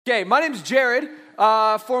Okay, my name's Jared,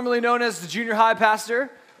 formerly known as the junior high pastor,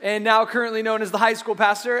 and now currently known as the high school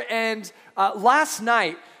pastor. And last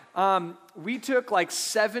night, we took like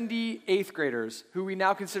 70 eighth graders, who we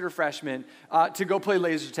now consider freshmen, to go play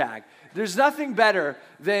laser tag. There's nothing better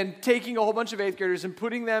than taking a whole bunch of eighth graders and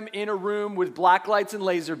putting them in a room with black lights and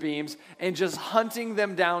laser beams and just hunting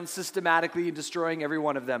them down systematically and destroying every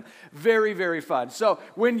one of them. Very, very fun. So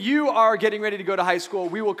when you are getting ready to go to high school,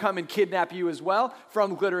 we will come and kidnap you as well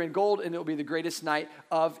from Glitter and Gold, and it will be the greatest night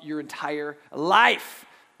of your entire life.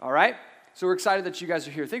 All right? So we're excited that you guys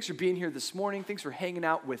are here. Thanks for being here this morning. Thanks for hanging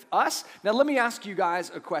out with us. Now, let me ask you guys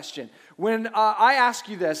a question. When I ask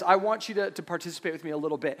you this, I want you to participate with me a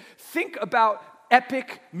little bit. Think about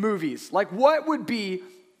epic movies. Like, what would be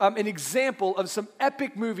an example of some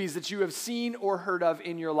epic movies that you have seen or heard of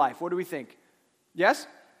in your life? What do we think? Yes?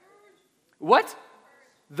 What?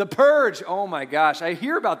 The Purge. Oh, my gosh. I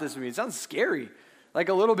hear about this movie. It sounds scary. Like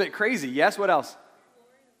a little bit crazy. Yes? What else?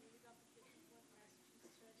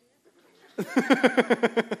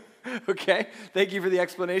 Okay, thank you for the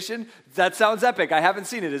explanation. That sounds epic. I haven't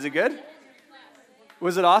seen it. Is it good?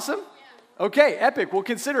 Was it awesome? Okay, epic. We'll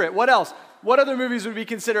consider it. What else? What other movies would we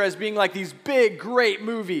consider as being like these big, great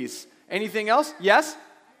movies? Anything else? Yes?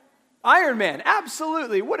 Iron Man.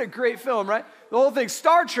 Absolutely. What a great film, right? The whole thing.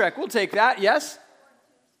 Star Trek. We'll take that. Yes?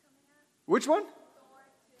 Which one?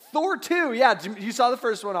 Thor 2. Yeah, you saw the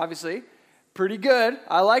first one, obviously. Pretty good.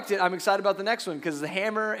 I liked it. I'm excited about the next one because the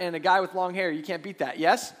hammer and a guy with long hair, you can't beat that.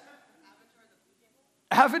 Yes?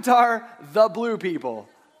 Avatar, the Blue People.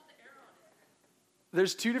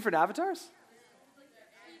 There's two different avatars?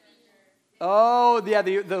 Oh, yeah,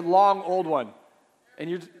 the long old one. And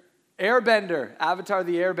you're Airbender, Avatar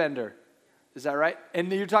the Airbender. Is that right?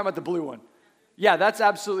 And you're talking about the blue one. Yeah, that's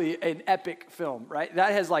absolutely an epic film, right?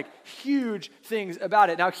 That has like huge things about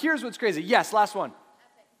it. Now, here's what's crazy. Yes, last one.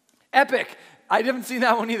 Epic. I haven't seen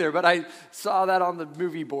that one either, but I saw that on the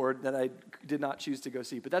movie board that I did not choose to go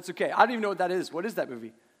see. But that's okay. I don't even know what that is. What is that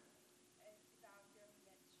movie?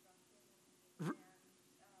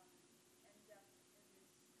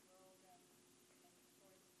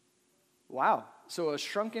 Wow. So a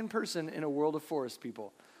shrunken person in a world of forest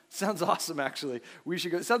people. Sounds awesome, actually. We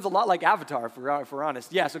should go. It sounds a lot like Avatar, if we're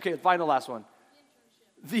honest. Yes, okay, final last one.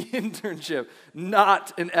 The Internship,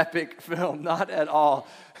 not an epic film, not at all.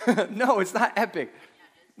 No, it's not epic.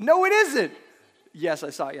 No, it isn't. Yes,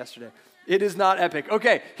 I saw it yesterday. It is not epic.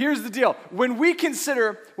 Okay, here's the deal. When we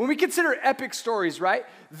consider epic stories, right?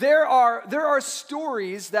 There are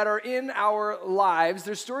stories that are in our lives.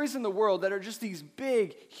 There's stories in the world that are just these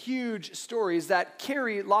big, huge stories that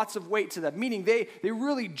carry lots of weight to them, meaning they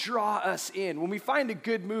really draw us in. When we find a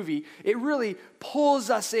good movie, it really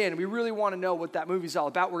pulls us in. We really want to know what that movie's all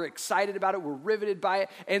about. We're excited about it. We're riveted by it.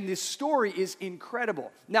 And this story is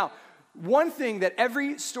incredible. Now, one thing that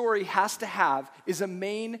every story has to have is a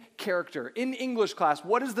main character. In English class,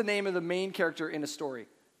 what is the name of the main character in a story?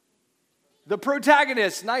 The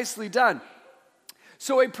protagonist. Nicely done.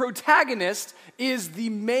 So a protagonist is the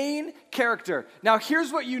main character. Now,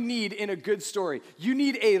 here's what you need in a good story. You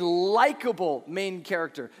need a likable main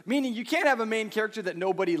character, meaning you can't have a main character that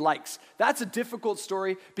nobody likes. That's a difficult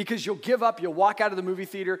story because you'll give up, you'll walk out of the movie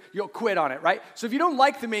theater, you'll quit on it, right? So if you don't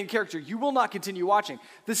like the main character, you will not continue watching.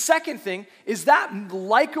 The second thing is that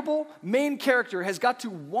likable main character has got to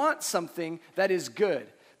want something that is good.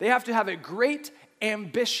 They have to have a great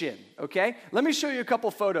ambition, okay? Let me show you a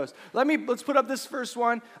couple photos. Let's put up this first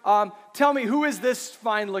one. Tell me, who is this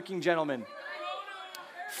fine-looking gentleman?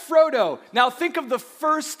 Frodo. Now think of the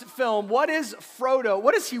first film. What is Frodo?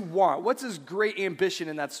 What does he want? What's his great ambition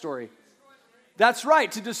in that story? That's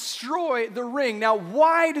right, to destroy the ring. Now,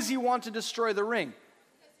 why does he want to destroy the ring?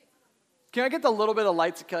 Can I get the little bit of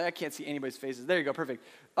lights? I can't see anybody's faces. There you go, perfect.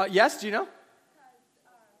 Yes, do you know?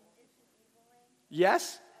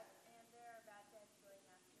 Yes?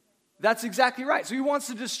 That's exactly right. So he wants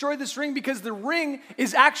to destroy this ring because the ring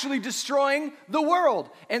is actually destroying the world.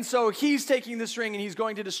 And so he's taking this ring and he's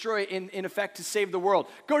going to destroy it in effect to save the world.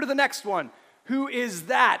 Go to the next one. Who is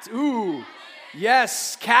that? Ooh,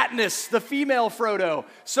 yes, Katniss, the female Frodo.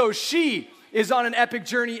 So she is on an epic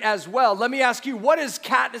journey as well. Let me ask you, what is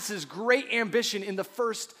Katniss's great ambition in the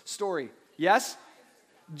first story? Yes?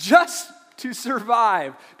 Just to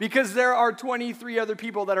survive, because there are 23 other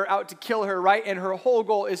people that are out to kill her, right? And her whole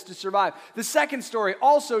goal is to survive. The second story,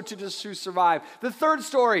 also to survive. The third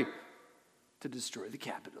story, to destroy the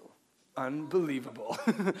Capitol. Unbelievable.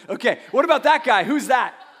 Okay, what about that guy? Who's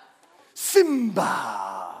that?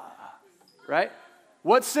 Simba, right?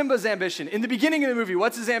 What's Simba's ambition? In the beginning of the movie,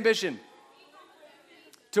 what's his ambition?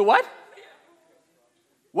 To what?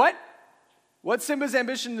 What? What's Simba's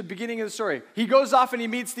ambition in the beginning of the story? He goes off and he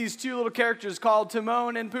meets these two little characters called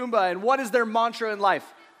Timon and Pumbaa. And what is their mantra in life?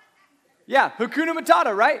 Yeah, Hakuna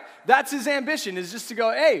Matata, right? That's his ambition, is just to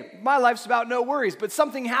go, hey, my life's about no worries. But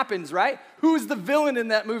something happens, right? Who's the villain in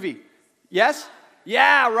that movie? Yes?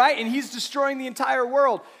 Yeah, right? And he's destroying the entire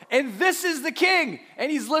world. And this is the king.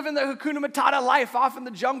 And he's living the Hakuna Matata life off in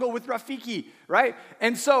the jungle with Rafiki, right?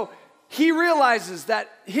 And so he realizes that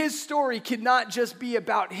his story cannot just be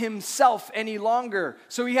about himself any longer.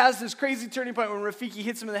 So he has this crazy turning point when Rafiki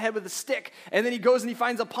hits him in the head with a stick. And then he goes and he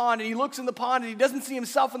finds a pond and he looks in the pond and he doesn't see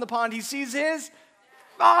himself in the pond. He sees his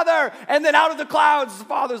father. And then out of the clouds, the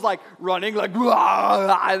father's like running like,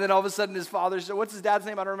 "Wah!" And then all of a sudden his father, so what's his dad's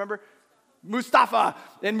name? I don't remember. Mustafa.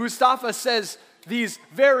 And Mustafa says these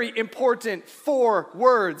very important 4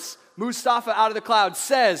 words. Mustafa out of the cloud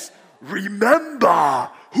says, remember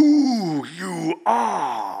who you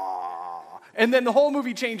are. And then the whole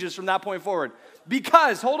movie changes from that point forward.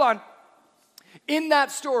 Because, hold on, in that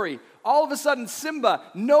story, all of a sudden Simba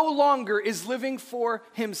no longer is living for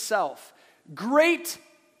himself. Great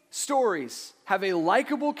stories have a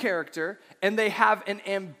likable character and they have an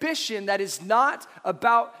ambition that is not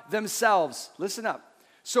about themselves. Listen up.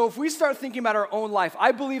 So if we start thinking about our own life,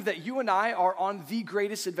 I believe that you and I are on the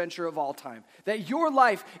greatest adventure of all time. That your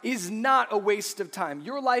life is not a waste of time.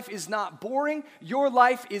 Your life is not boring. Your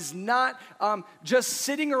life is not just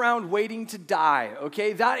sitting around waiting to die,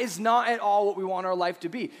 okay? That is not at all what we want our life to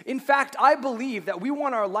be. In fact, I believe that we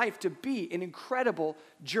want our life to be an incredible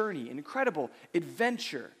journey, an incredible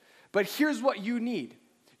adventure. But here's what you need.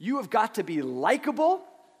 You have got to be likable.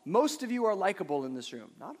 Most of you are likable in this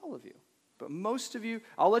room. Not all of you. But most of you,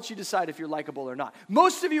 I'll let you decide if you're likable or not.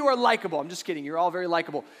 Most of you are likable. I'm just kidding. You're all very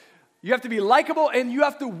likable. You have to be likable and you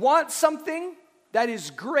have to want something that is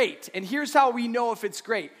great. And here's how we know if it's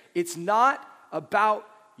great. It's not about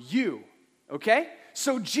you, okay?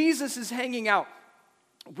 So Jesus is hanging out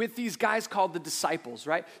with these guys called the disciples,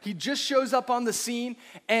 right? He just shows up on the scene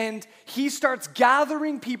and he starts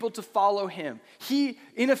gathering people to follow him. He,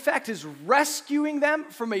 in effect, is rescuing them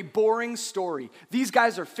from a boring story. These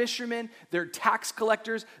guys are fishermen, they're tax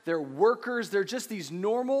collectors, they're workers, they're just these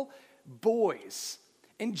normal boys.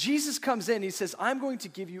 And Jesus comes in, he says, I'm going to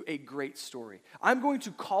give you a great story. I'm going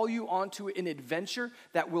to call you onto an adventure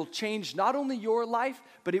that will change not only your life,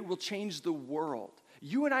 but it will change the world.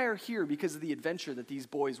 You and I are here because of the adventure that these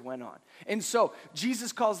boys went on. And so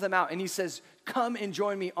Jesus calls them out and he says, come and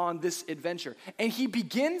join me on this adventure. And he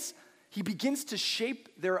begins to shape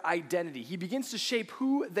their identity. He begins to shape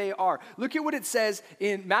who they are. Look at what it says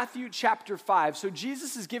in Matthew chapter 5. So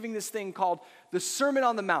Jesus is giving this thing called the Sermon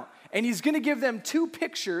on the Mount. And he's going to give them 2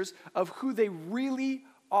 pictures of who they really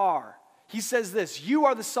are. He says this, you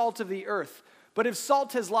are the salt of the earth. But if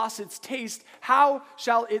salt has lost its taste, how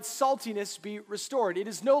shall its saltiness be restored? It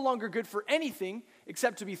is no longer good for anything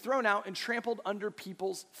except to be thrown out and trampled under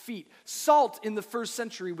people's feet. Salt in the first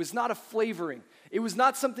century was not a flavoring. It was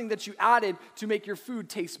not something that you added to make your food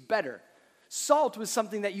taste better. Salt was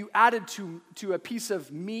something that you added to a piece of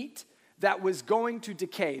meat that was going to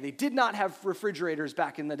decay. They did not have refrigerators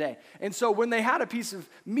back in the day. And so when they had a piece of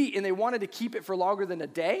meat and they wanted to keep it for longer than a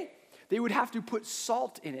day, they would have to put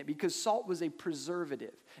salt in it because salt was a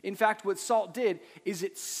preservative. In fact, what salt did is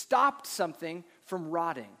it stopped something from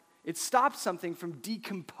rotting. It stopped something from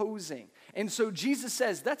decomposing. And so Jesus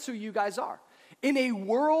says, that's who you guys are. In a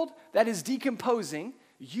world that is decomposing,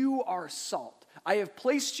 you are salt. I have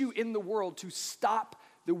placed you in the world to stop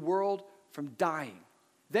the world from dying.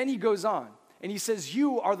 Then he goes on and he says,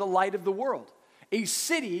 you are the light of the world. A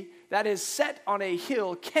city that is set on a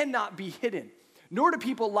hill cannot be hidden. Nor do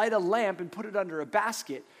people light a lamp and put it under a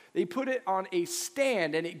basket. They put it on a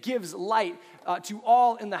stand and it gives light to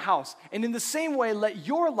all in the house. And in the same way, let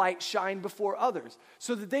your light shine before others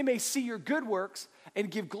so that they may see your good works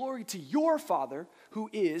and give glory to your Father who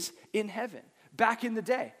is in heaven. Back in the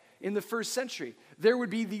day, in the first century, there would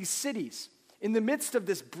be these cities. In the midst of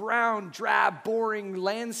this brown, drab, boring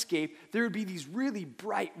landscape, there would be these really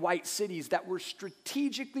bright white cities that were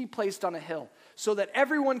strategically placed on a hill so that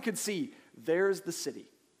everyone could see, there's the city.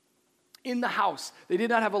 In the house, they did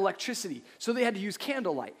not have electricity, so they had to use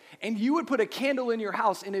candlelight. And you would put a candle in your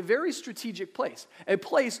house in a very strategic place, a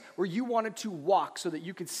place where you wanted to walk so that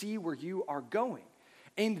you could see where you are going.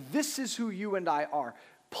 And this is who you and I are,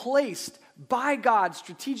 placed by God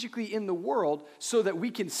strategically in the world so that we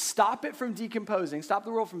can stop it from decomposing, stop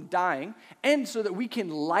the world from dying, and so that we can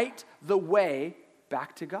light the way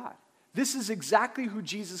back to God. This is exactly who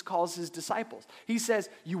Jesus calls his disciples. He says,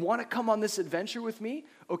 you want to come on this adventure with me?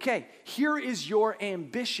 Okay, here is your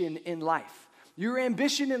ambition in life. Your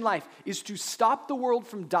ambition in life is to stop the world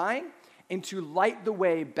from dying and to light the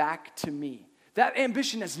way back to me. That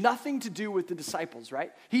ambition has nothing to do with the disciples,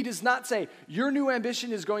 right? He does not say, your new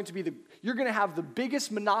ambition is going to be you're going to have the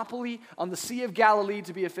biggest monopoly on the Sea of Galilee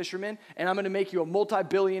to be a fisherman, and I'm going to make you a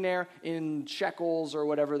multi-billionaire in shekels or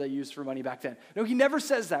whatever they used for money back then. No, he never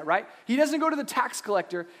says that, right? He doesn't go to the tax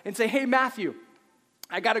collector and say, hey, Matthew,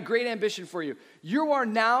 I got a great ambition for you. You are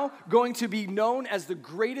now going to be known as the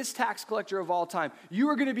greatest tax collector of all time. You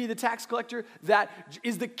are going to be the tax collector that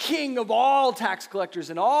is the king of all tax collectors,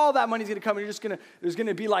 and all that money is going to come, and there's going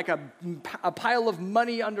to be like a pile of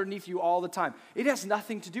money underneath you all the time. It has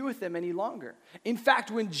nothing to do with them any longer. In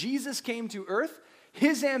fact, when Jesus came to earth,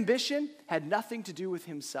 his ambition had nothing to do with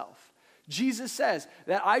himself. Jesus says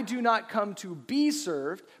that I do not come to be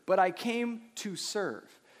served, but I came to serve.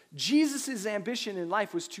 Jesus' ambition in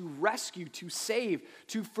life was to rescue, to save,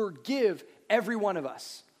 to forgive every one of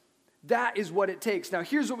us. That is what it takes. Now,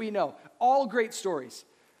 here's what we know. All great stories,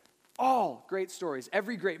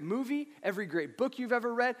 every great movie, every great book you've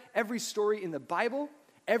ever read, every story in the Bible,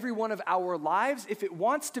 every one of our lives, if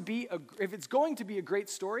it's going to be a great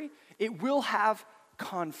story, it will have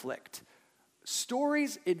conflict.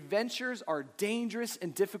 Stories, adventures are dangerous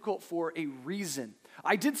and difficult for a reason.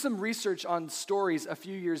 I did some research on stories a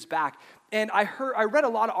few years back, and I read a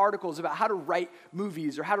lot of articles about how to write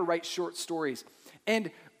movies or how to write short stories. And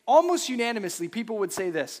almost unanimously, people would say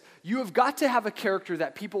this: you have got to have a character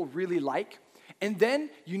that people really like, and then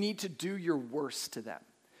you need to do your worst to them.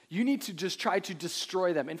 You need to just try to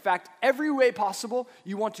destroy them. In fact, every way possible,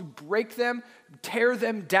 you want to break them, tear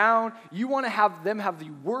them down. You want to have them have the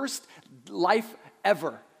worst life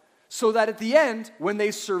ever. So that at the end, when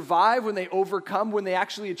they survive, when they overcome, when they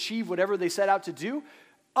actually achieve whatever they set out to do,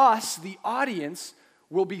 us, the audience,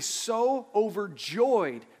 will be so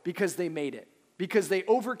overjoyed because they made it, because they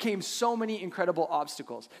overcame so many incredible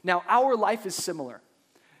obstacles. Now, our life is similar.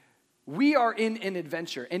 We are in an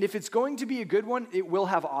adventure, and if it's going to be a good one, it will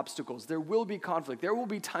have obstacles. There will be conflict. There will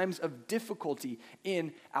be times of difficulty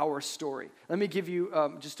in our story. Let me give you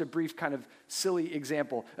just a brief kind of silly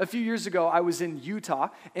example. A few years ago, I was in Utah,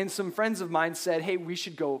 and some friends of mine said, hey, we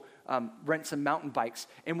should go rent some mountain bikes,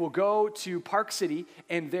 and we'll go to Park City,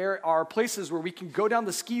 and there are places where we can go down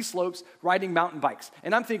the ski slopes riding mountain bikes.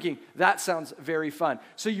 And I'm thinking, that sounds very fun.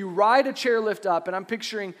 So you ride a chairlift up, and I'm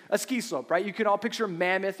picturing a ski slope, right? You can all picture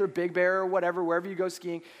Mammoth or Big Bear or whatever, wherever you go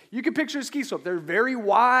skiing. You can picture a ski slope. They're very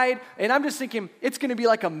wide, and I'm just thinking, it's going to be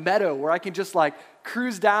like a meadow where I can just like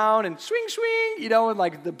cruise down and swing, and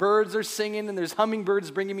like the birds are singing, and there's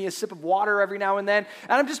hummingbirds bringing me a sip of water every now and then.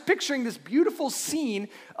 And I'm just picturing this beautiful scene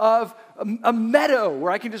of a meadow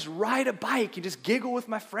where I can just ride a bike and just giggle with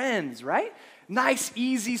my friends, right? Nice,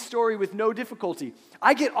 easy story with no difficulty.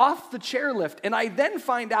 I get off the chairlift, and I then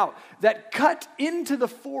find out that cut into the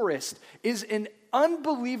forest is an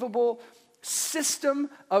unbelievable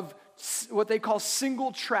system of what they call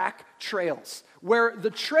single-track trails, where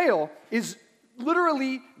the trail is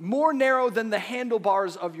literally more narrow than the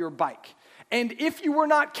handlebars of your bike. And if you were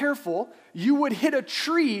not careful, you would hit a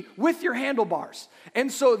tree with your handlebars.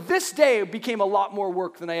 And so this day became a lot more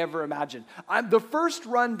work than I ever imagined. The first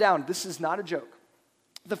run down, this is not a joke.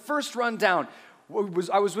 The first run down,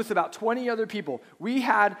 I was with about 20 other people. We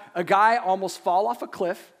had a guy almost fall off a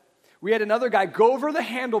cliff. We had another guy go over the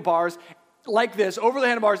handlebars like this, over the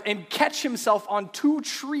handlebars, and catch himself on 2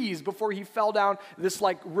 trees before he fell down this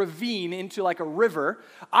like ravine into like a river.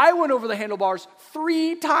 I went over the handlebars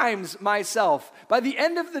 3 times myself. By the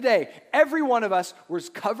end of the day, every one of us was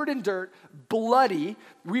covered in dirt, bloody.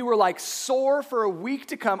 We were like sore for a week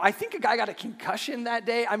to come. I think a guy got a concussion that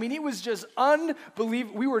day. I mean, it was just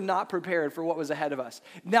unbelievable. We were not prepared for what was ahead of us.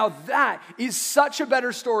 Now that is such a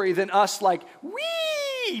better story than us like,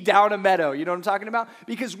 whee, down a meadow. You know what I'm talking about?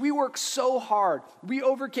 Because we worked so hard. We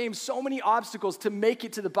overcame so many obstacles to make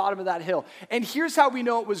it to the bottom of that hill. And here's how we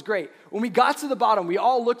know it was great. When we got to the bottom, we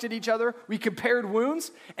all looked at each other, we compared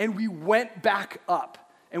wounds, and we went back up.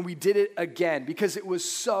 And we did it again because it was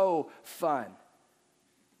so fun.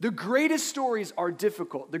 The greatest stories are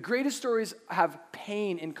difficult. The greatest stories have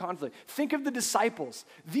pain and conflict. Think of the disciples.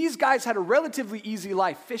 These guys had a relatively easy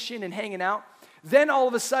life, fishing and hanging out. Then all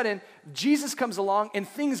of a sudden, Jesus comes along and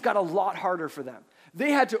things got a lot harder for them. They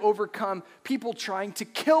had to overcome people trying to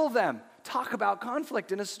kill them. Talk about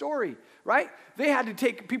conflict in a story, right? They had to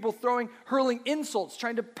take people hurling insults,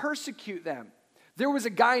 trying to persecute them. There was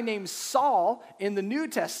a guy named Saul in the New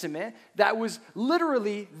Testament that was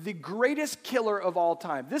literally the greatest killer of all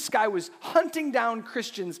time. This guy was hunting down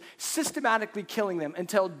Christians, systematically killing them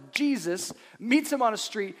until Jesus meets him on a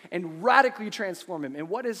street and radically transforms him. And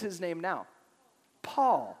what is his name now?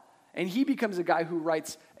 Paul. And he becomes a guy who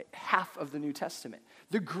writes half of the New Testament.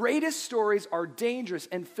 The greatest stories are dangerous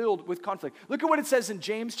and filled with conflict. Look at what it says in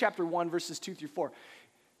James chapter 1, verses 2 through 4.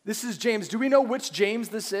 This is James. Do we know which James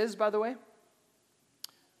this is, by the way?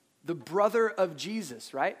 The brother of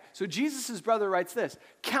Jesus, right? So Jesus' brother writes this: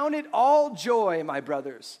 "Count it all joy, my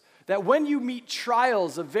brothers, that when you meet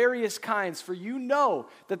trials of various kinds, for you know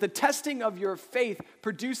that the testing of your faith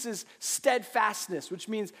produces steadfastness," which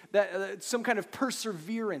means that some kind of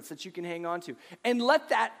perseverance that you can hang on to. "And let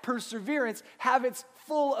that perseverance have its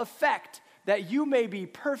full effect, that you may be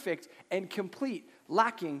perfect and complete,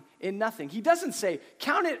 lacking in nothing." He doesn't say,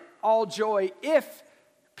 count it all joy if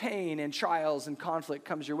pain and trials and conflict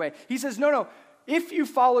comes your way. He says, no, if you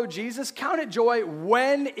follow Jesus, count it joy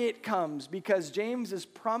when it comes, because James is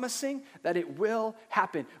promising that it will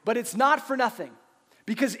happen. But it's not for nothing,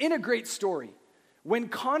 because in a great story, when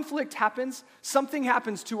conflict happens, something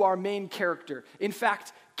happens to our main character. In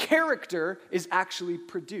fact, character is actually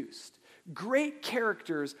produced. Great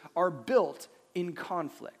characters are built in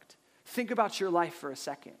conflict. Think about your life for a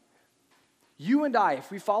second. You and I,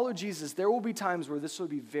 if we follow Jesus, there will be times where this will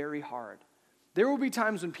be very hard. There will be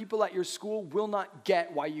times when people at your school will not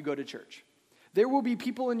get why you go to church. There will be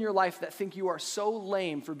people in your life that think you are so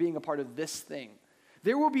lame for being a part of this thing.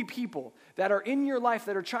 There will be people that are in your life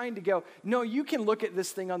that are trying to go, no, you can look at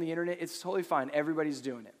this thing on the internet. It's totally fine. Everybody's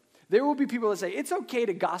doing it. There will be people that say, it's okay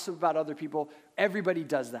to gossip about other people. Everybody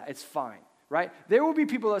does that. It's fine, right? There will be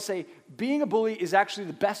people that say, being a bully is actually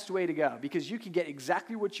the best way to go because you can get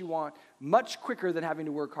exactly what you want much quicker than having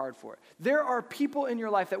to work hard for it. There are people in your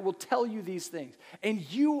life that will tell you these things, and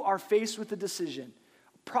you are faced with a decision.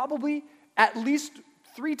 Probably at least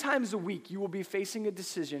 3 times a week, you will be facing a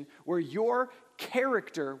decision where your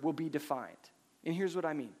character will be defined. And here's what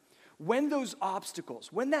I mean. When those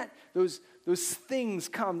obstacles, when those things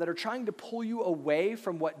come that are trying to pull you away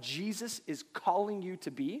from what Jesus is calling you to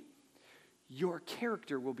be, your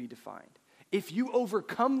character will be defined. If you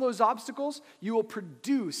overcome those obstacles, you will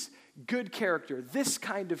produce good character, this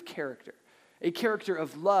kind of character, a character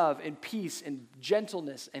of love and peace and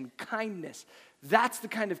gentleness and kindness. That's the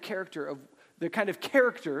kind of characters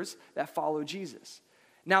that follow Jesus.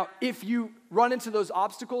 Now, if you run into those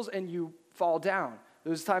obstacles and you fall down,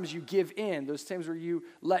 those times you give in, those times where you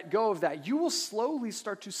let go of that, you will slowly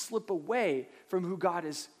start to slip away from who God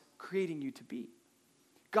is creating you to be.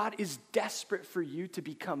 God is desperate for you to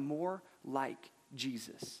become more like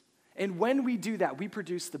Jesus. And when we do that, we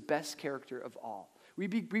produce the best character of all.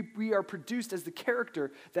 We are produced as the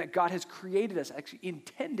character that God has created us, actually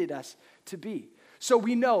intended us to be. So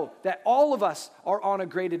we know that all of us are on a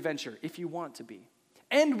great adventure if you want to be.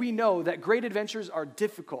 And we know that great adventures are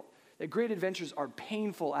difficult, that great adventures are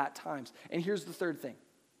painful at times. And here's the third thing,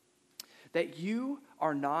 that you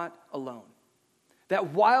are not alone.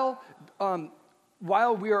 That while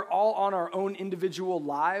we are all on our own individual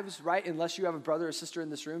lives, right? Unless you have a brother or sister in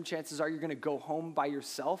this room, chances are you're going to go home by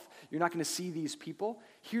yourself. You're not going to see these people.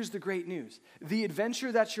 Here's the great news. The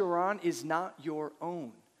adventure that you're on is not your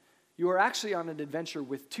own. You are actually on an adventure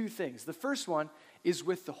with 2 things. The first one is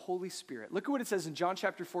with the Holy Spirit. Look at what it says in John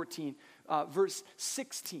chapter 14, verse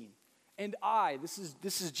 16. And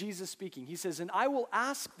this is Jesus speaking. He says, "And I will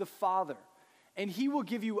ask the Father, and he will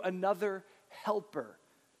give you another helper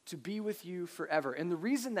to be with you forever." And the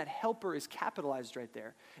reason that helper is capitalized right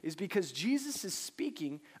there is because Jesus is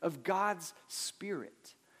speaking of God's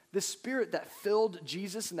Spirit. The Spirit that filled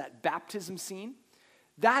Jesus in that baptism scene,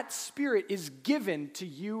 that Spirit is given to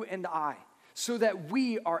you and I so that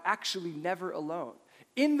we are actually never alone.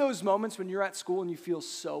 In those moments when you're at school and you feel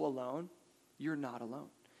so alone, you're not alone.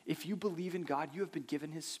 If you believe in God, you have been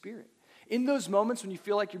given his Spirit. In those moments when you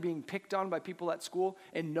feel like you're being picked on by people at school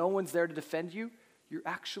and no one's there to defend you, you're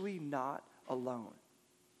actually not alone.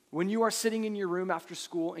 When you are sitting in your room after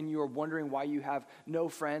school and you are wondering why you have no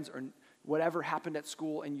friends or whatever happened at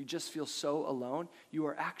school and you just feel so alone, you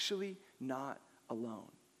are actually not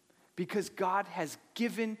alone. Because God has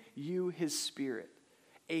given you his Spirit,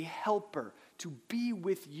 a helper to be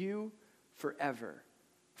with you forever.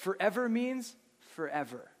 Forever means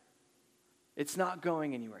forever. It's not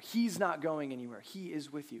going anywhere. He's not going anywhere. He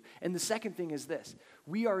is with you. And the second thing is this.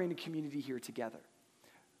 We are in a community here together.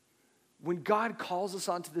 When God calls us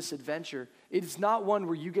onto this adventure, it is not one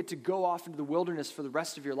where you get to go off into the wilderness for the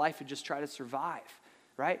rest of your life and just try to survive,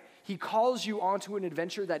 right? He calls you onto an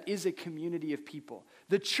adventure that is a community of people.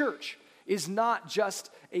 The church is not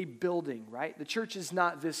just a building, right? The church is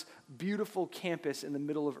not this beautiful campus in the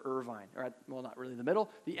middle of Irvine, or well, not really the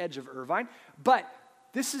middle, the edge of Irvine, but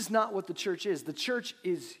this is not what the church is. The church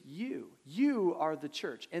is you. You are the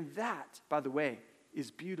church. And that, by the way,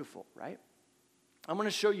 is beautiful, right? I'm going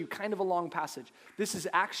to show you kind of a long passage. This is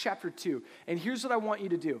Acts chapter 2. And here's what I want you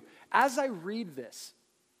to do. As I read this,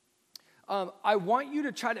 I want you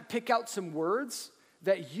to try to pick out some words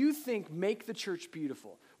that you think make the church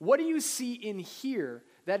beautiful. What do you see in here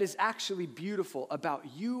that is actually beautiful about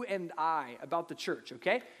you and I, about the church,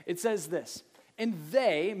 okay? It says this, and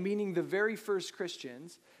they, meaning the very first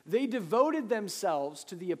Christians, they devoted themselves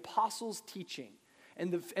to the apostles' teaching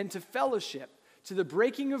and to fellowship, to the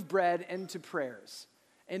breaking of bread and to prayers.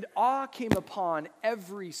 And awe came upon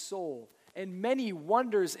every soul, and many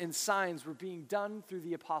wonders and signs were being done through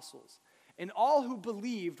the apostles. And all who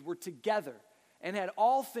believed were together and had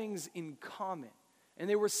all things in common. And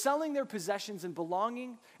they were selling their possessions and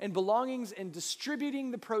belongings and distributing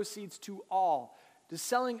the proceeds to all, to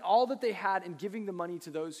selling all that they had and giving the money to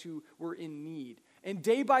those who were in need. And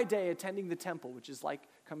day by day attending the temple, which is like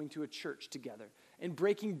coming to a church together, and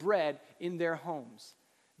breaking bread in their homes.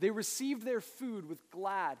 They received their food with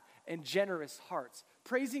glad and generous hearts,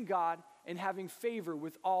 praising God and having favor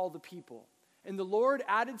with all the people. And the Lord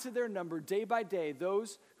added to their number day by day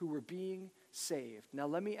those who were being saved. Now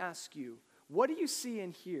let me ask you, what do you see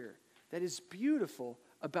in here that is beautiful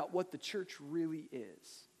about what the church really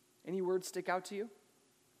is? Any words stick out to you?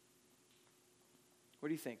 What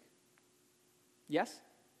do you think? Yes?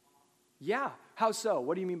 Yeah. How so?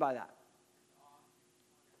 What do you mean by that?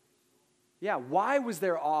 Yeah, why was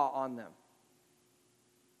there awe on them?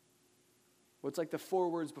 What's like the 4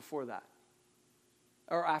 words before that?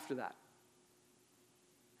 Or after that?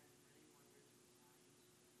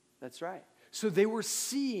 That's right. So they were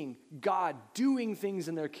seeing God doing things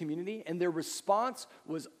in their community, and their response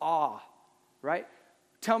was awe, right?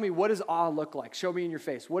 Tell me, what does awe look like? Show me in your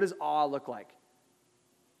face. What does awe look like?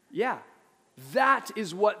 Yeah, that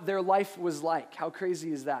is what their life was like. How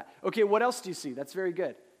crazy is that? Okay, what else do you see? That's very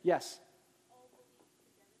good. Yes?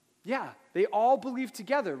 Yeah, they all believed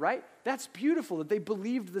together, right? That's beautiful that they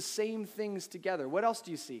believed the same things together. What else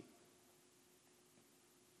do you see?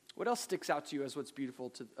 What else sticks out to you as what's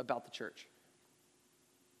beautiful about the church?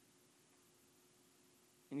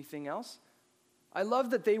 Anything else? I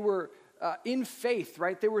love that they were in faith,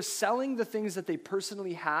 right? They were selling the things that they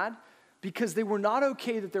personally had because they were not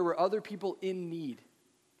okay that there were other people in need.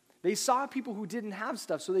 They saw people who didn't have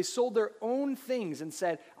stuff, so they sold their own things and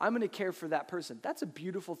said, I'm going to care for that person. That's a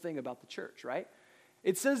beautiful thing about the church, right?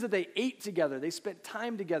 It says that they ate together, they spent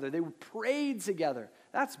time together, they prayed together.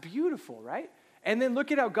 That's beautiful, right? And then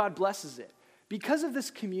look at how God blesses it. Because of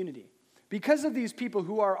this community, because of these people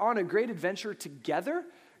who are on a great adventure together,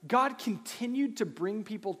 God continued to bring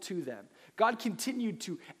people to them. God continued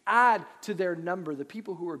to add to their number the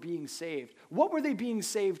people who were being saved. What were they being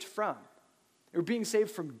saved from? They were being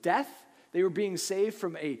saved from death. They were being saved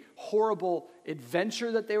from a horrible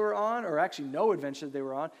adventure that they were on, or actually no adventure that they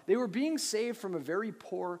were on. They were being saved from a very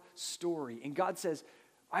poor story. And God says,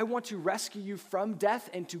 I want to rescue you from death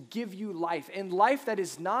and to give you life, and life that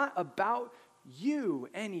is not about you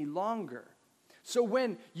any longer. So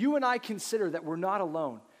when you and I consider that we're not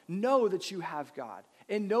alone, know that you have God,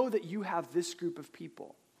 and know that you have this group of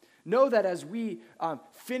people. Know that as we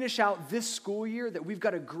finish out this school year, that we've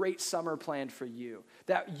got a great summer planned for you.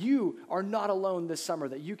 That you are not alone this summer,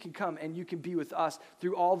 that you can come and you can be with us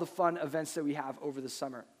through all the fun events that we have over the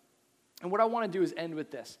summer. And what I want to do is end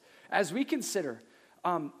with this. As we consider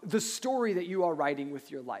the story that you are writing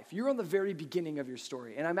with your life, you're on the very beginning of your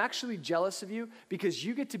story. And I'm actually jealous of you because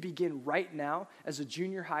you get to begin right now as a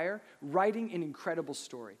junior hire writing an incredible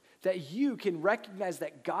story. That you can recognize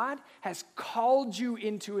that God has called you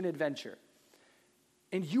into an adventure.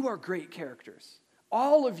 And you are great characters.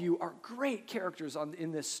 All of you are great characters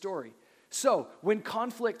in this story. So when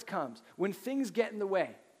conflict comes, when things get in the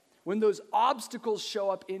way, when those obstacles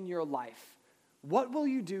show up in your life, what will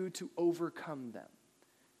you do to overcome them?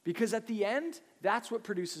 Because at the end, that's what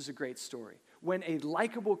produces a great story. When a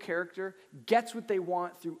likable character gets what they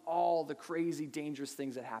want through all the crazy, dangerous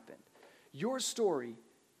things that happened. Your story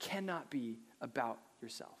cannot be about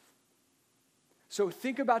yourself. So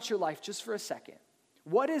think about your life just for a second.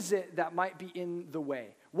 What is it that might be in the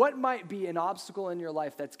way? What might be an obstacle in your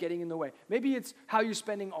life that's getting in the way? Maybe it's how you're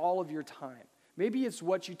spending all of your time. Maybe it's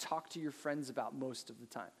what you talk to your friends about most of the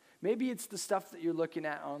time. Maybe it's the stuff that you're looking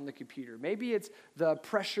at on the computer. Maybe it's the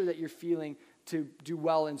pressure that you're feeling to do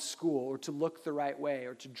well in school, or to look the right way,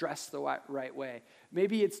 or to dress the right way.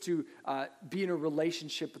 Maybe it's to be in a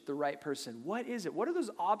relationship with the right person. What is it? What are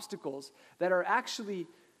those obstacles that are actually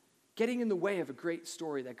getting in the way of a great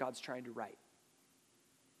story that God's trying to write?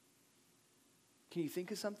 Can you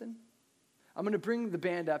think of something? I'm going to bring the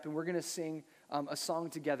band up, and we're going to sing a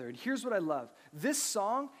song together. And here's what I love. This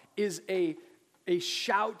song is a a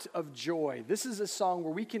shout of joy. This is a song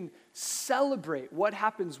where we can celebrate what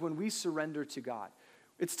happens when we surrender to God.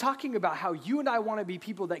 It's talking about how you and I want to be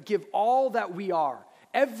people that give all that we are,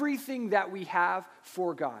 everything that we have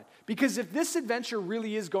for God. Because if this adventure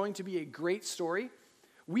really is going to be a great story,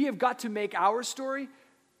 we have got to make our story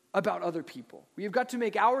about other people. We have got to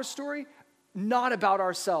make our story not about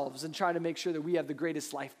ourselves and trying to make sure that we have the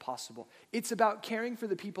greatest life possible. It's about caring for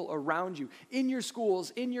the people around you, in your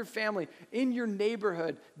schools, in your family, in your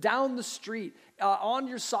neighborhood, down the street, on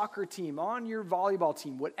your soccer team, on your volleyball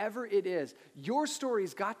team, whatever it is. Your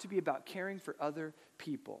story's got to be about caring for other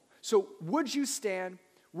people. So would you stand?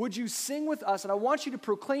 Would you sing with us? And I want you to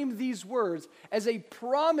proclaim these words as a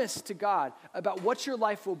promise to God about what your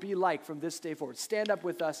life will be like from this day forward. Stand up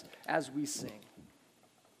with us as we sing.